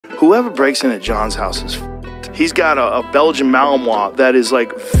Whoever breaks into John's house is he's got a Belgian Malinois that is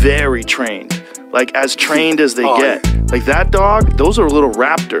like very trained, like as trained as they get. Like that dog, those are little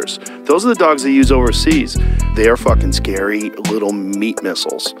raptors. Those are the dogs they use overseas. They are fucking scary little meat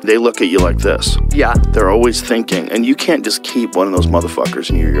missiles. They look at you like this. Yeah. They're always thinking, and you can't just keep one of those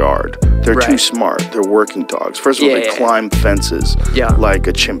motherfuckers in your yard. They're too smart. They're working dogs. First of all, they climb fences like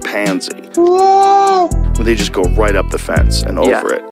a chimpanzee. They just go right up the fence and over it.